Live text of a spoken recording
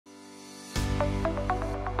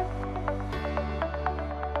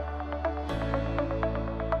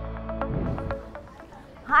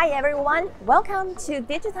Hi everyone, welcome to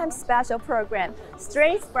DIGITIMES special program,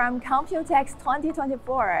 straight from COMPUTEX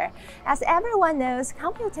 2024. As everyone knows,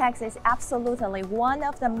 COMPUTEX is absolutely one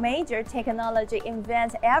of the major technology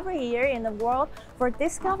events every year in the world for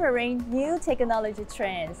discovering new technology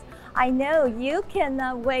trends. I know you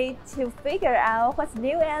cannot wait to figure out what's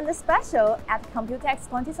new and special at COMPUTEX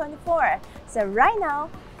 2024. So right now,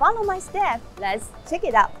 follow my step, let's check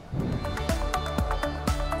it out.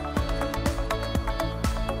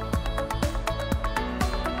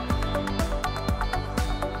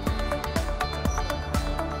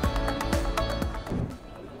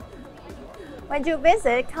 When you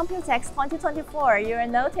visit COMPUTEX 2024, you will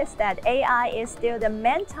notice that AI is still the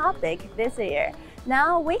main topic this year.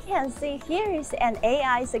 Now we can see here is an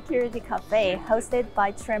AI security cafe hosted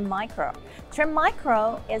by Chenbro Micom. Chenbro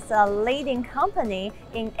Micom is a leading company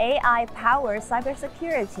in AI-powered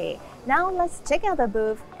cybersecurity. Now let's check out the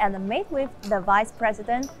booth and meet with the Vice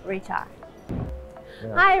President, Richard.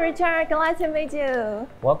 Yeah. Hi Richard, glad to meet you.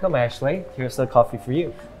 Welcome Ashley, here's the coffee for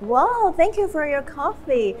you. Wow, thank you for your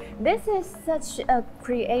coffee. This is such a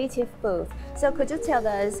creative booth. So could you tell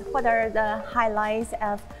us what are the highlights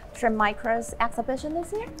of Chenbro Micom's exhibition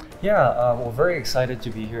this year? Yeah, we're very excited to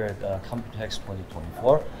be here at COMPUTEX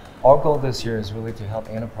 2024. Our goal this year is really to help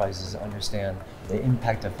enterprises understand the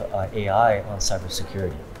impact of AI on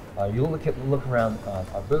cybersecurity. You look around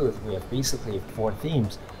our booth, we have basically 4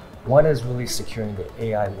 themes. One is really securing the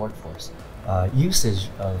AI workforce. Usage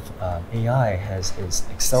of AI is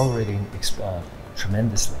accelerating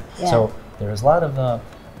tremendously. Yeah. So there's a lot of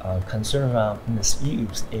concern around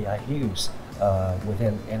misuse, AI use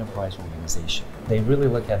within enterprise organization. They really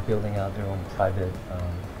look at building out their own private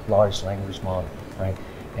large language model, right?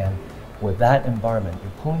 And with that environment,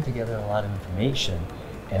 you're pulling together a lot of information,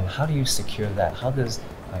 and how do you secure that? How does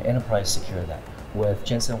enterprise secure that? With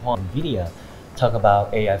Jensen Huang, NVIDIA, talk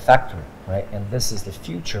about AI factory, right? And this is the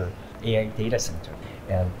future AI data center.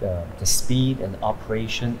 And the speed and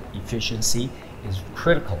operation efficiency is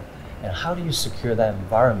critical. And how do you secure that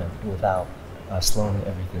environment without slowing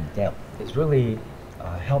everything down? It's really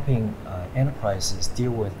helping enterprises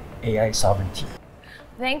deal with AI sovereignty.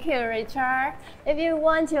 Thank you, Richard. If you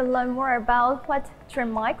want to learn more about what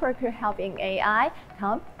Chenbro Micom could help in AI,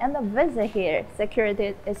 come and visit here.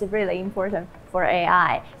 Security is really important for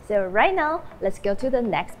AI. So right now, let's go to the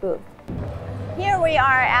next booth. Here we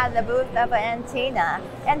are at the booth of Aetina.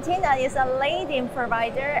 Aetina is a leading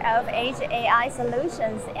provider of edge AI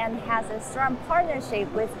solutions and has a strong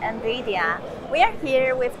partnership with NVIDIA. We are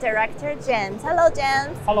here with Director James. Hello,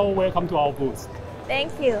 James. Hello, welcome to our booth.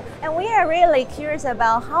 Thank you. And we are really curious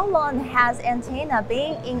about how long has Aetina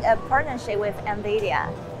been in a partnership with NVIDIA?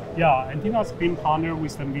 Yeah, Aetina's been partnered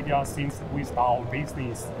with NVIDIA since we start our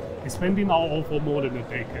business, expanding our offer for more than a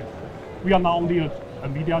decade. We are not only a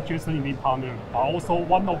NVIDIA Jensen elite partner, but also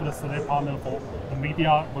one of the select partners for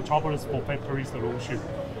NVIDIA Metropolis for Factory Solution.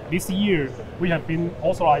 This year, we have been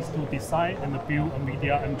authorized to design and build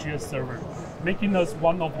NVIDIA MGS server, making us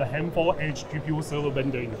one of the handful edge GPU server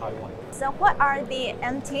vendors in Taiwan. So what are the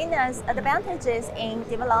Aetina's advantages in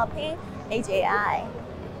developing edge AI?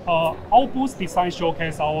 Our booth design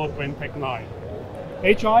showcases our brand tagline,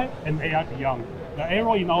 AI and AI beyond. The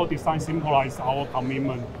arrow in our design symbolizes our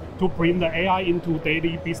commitment to bring the AI into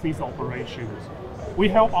daily business operations. We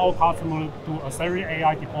help our customers to accelerate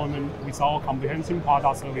AI deployment with our comprehensive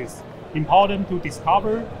product service, empower them to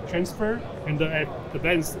discover, transfer, and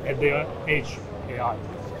advance at their edge AI.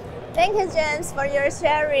 Thank you, James, for your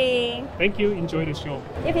sharing. Thank you. Enjoy the show.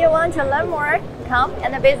 If you want to learn more, come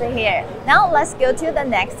and visit here. Now let's go to the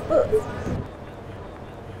next booth.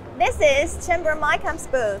 This is Chenbro Micom's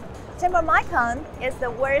booth. Chenbro Micom is the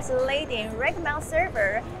world's leading rack-mount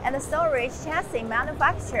server and storage chassis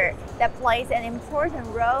manufacturer that plays an important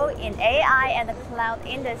role in AI and the cloud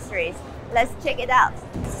industries. Let's check it out.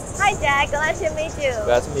 Hi Jack, glad to meet you.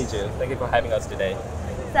 Glad to meet you. Thank you for having us today.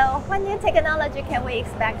 So what new technology can we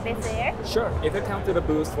expect this year? Sure. If you come to the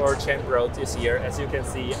booth for Chenbro this year, as you can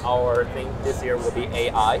see, our theme this year will be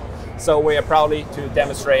AI. So we are proudly to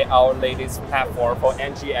demonstrate our latest platform for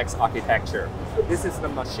NGX architecture. This is the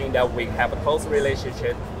machine that we have a close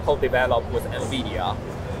relationship co-developed with NVIDIA.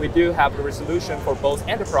 We do have the resolution for both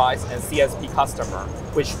enterprise and CSP customer,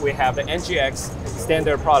 which we have the NGX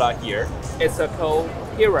standard product here. It's a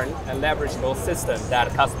coherent and leverageable system that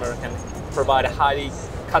a customer can provide a highly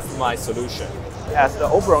customized solution. As the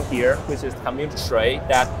overall here, which is computer tray,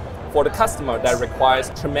 that for the customer that requires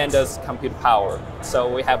tremendous compute power. So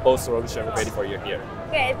we have both solutions ready for you here.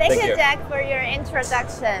 Okay, thank you, Jack, for your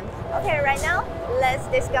introduction. Okay, right now, let's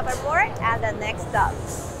discover more at the next stop.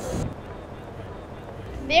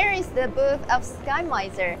 There is the booth of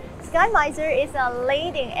Skymizer. Skymizer is a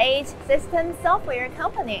leading-edge system software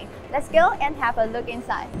company. Let's go and have a look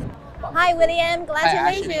inside. Hi, William.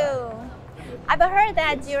 Glad to meet you. I've heard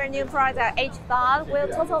that your new product, HThought, will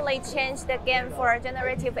totally change the game for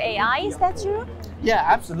generative AI. Is that true? Yeah,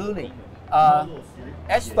 absolutely.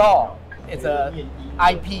 HThought is an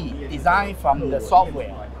IP designed from the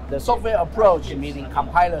software. The software approach meaning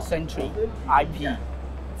compiler-centric IP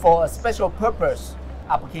for a special purpose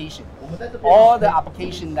application. All the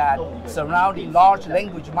application that surrounding large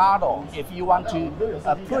language model, if you want to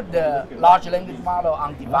put the large language model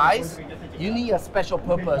on device, you need a special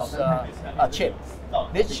purpose chip.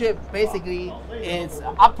 This chip basically is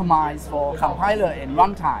optimized for compiler and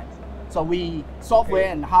runtime. So we software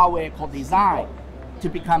and hardware co-design to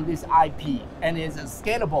become this IP, and is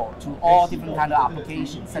scalable to all different kind of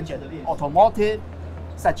applications, such as automotive,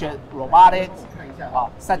 such as robotics,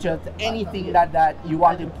 such as anything that you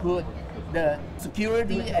want to put the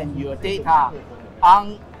security and your data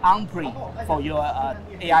on-prem for your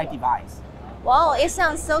AI device. Wow, it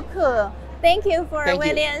sounds so cool. Thank you for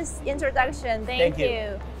William's introduction. Thank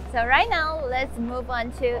you. So right now, let's move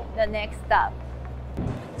on to the next stop.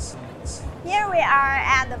 Here we are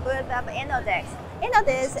at the booth of Innodisk.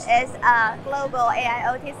 Innodisk is a global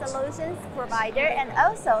AIoT solutions provider and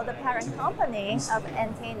also the parent company of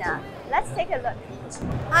Aetina. Let's take a look.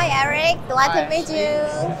 Hi Eric, glad to meet you.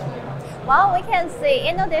 Well, we can see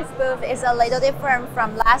Innodisk booth is a little different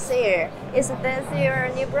from last year. Is this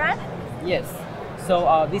your new brand? Yes.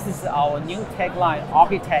 So this is our new tagline,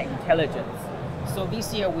 Architect Intelligence. So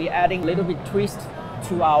this year we're adding a little bit twist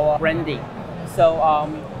to our branding. So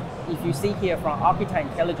if you see here from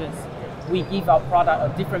Architect Intelligence, we give our product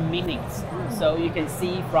a different meanings. So you can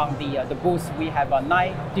see from the booth, we have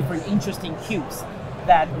 9 different interesting cubes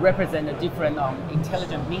that represent a different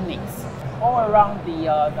intelligent meanings. All around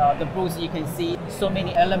the booth, you can see so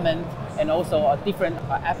many elements and also different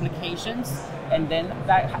applications. And then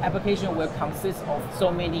that application will consist of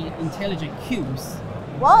so many intelligent cubes.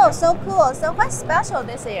 Wow, so cool. So what's special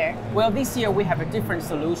this year? Well, this year we have different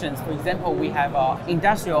solutions. For example, we have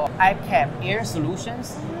industrial ICAP air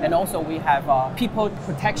solutions, and also we have people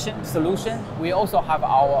protection solution. We also have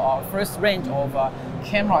our first range of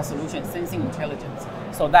camera solution, sensing intelligence,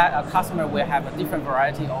 so that a customer will have a different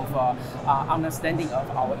variety of understanding of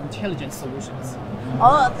our intelligence solutions.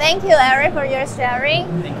 Oh, thank you, Eric, for your sharing.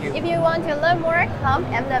 Thank you. If you want to learn more, come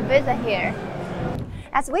and visit here.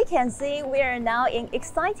 As we can see, we are now in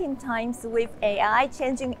exciting times with AI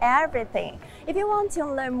changing everything. If you want to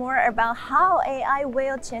learn more about how AI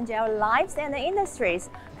will change our lives and the industries,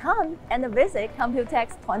 come and visit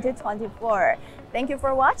COMPUTEX 2024. Thank you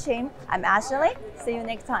for watching. I'm Ashley. See you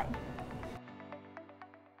next time.